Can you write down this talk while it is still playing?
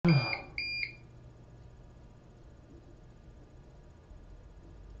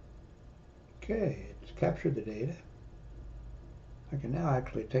Okay, it's captured the data. I can now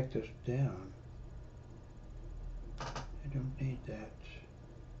actually take this down. I don't need that.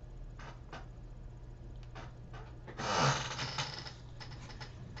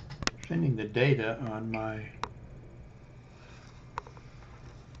 Sending the data on my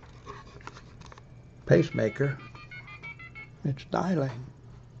pacemaker. It's dialing.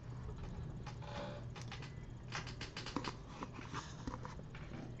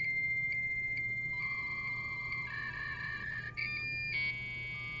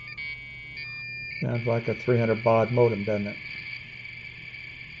 Sounds like a 300 baud modem, doesn't it?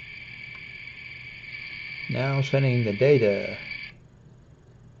 Now sending the data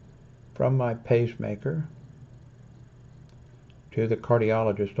from my pacemaker to the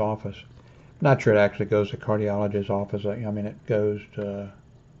cardiologist's office. I'm not sure it actually goes to the cardiologist's office. I mean, it goes to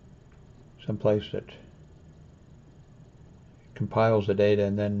some place that compiles the data,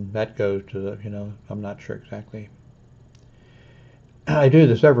 and then that goes to the, I'm not sure exactly. I do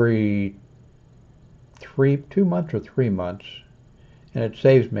this every 2 months or 3 months, and it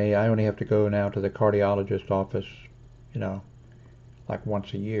saves me. I only have to go now to the cardiologist's office, like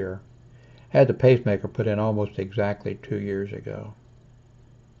once a year. I had the pacemaker put in almost exactly 2 years ago.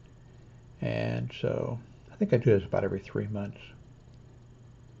 And so I think I do this about every 3 months.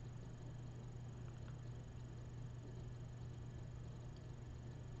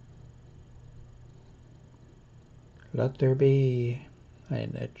 Let there be,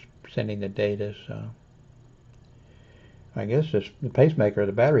 and it's sending the data, so I guess the pacemaker,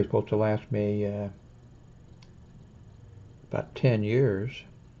 the battery's supposed to last me about 10 years.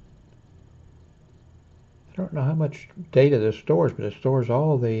 I don't know how much data this stores, but it stores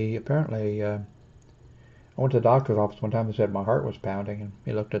all the, apparently, I went to the doctor's office one time and said my heart was pounding, and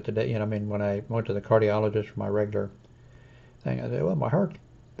he looked at the data, when I went to the cardiologist for my regular thing, I said, well, my heart's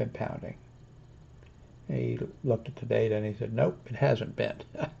been pounding. And he looked at the data and he said, nope, it hasn't been.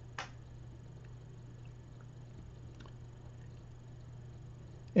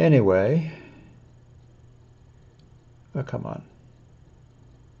 Anyway, oh, come on.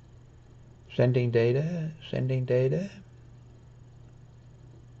 Sending data, sending data,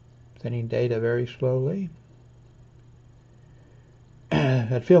 sending data very slowly.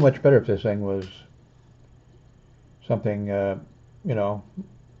 I'd feel much better if this thing was something, if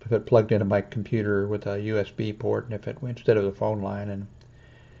it plugged into my computer with a USB port, and if it instead of the phone line, and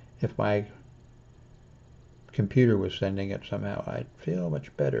if my computer was sending it somehow, I'd feel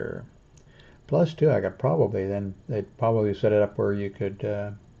much better. Plus, too, they'd probably set it up where you could,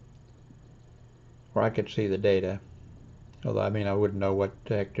 where I could see the data. Although, I wouldn't know what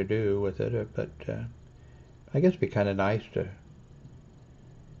the heck to do with it, but I guess it'd be kind of nice to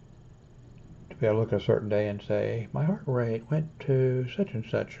be able to look at a certain day and say, my heart rate went to such and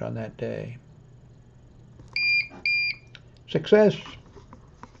such on that day. Success!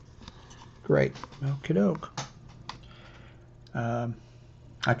 Great. Okie doke.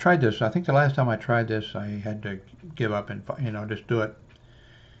 I tried this. I think the last time I tried this, I had to give up and, just do it.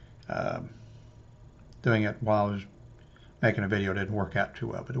 Doing it while I was making a video didn't work out too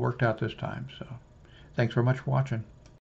well, but it worked out this time. So thanks very much for watching.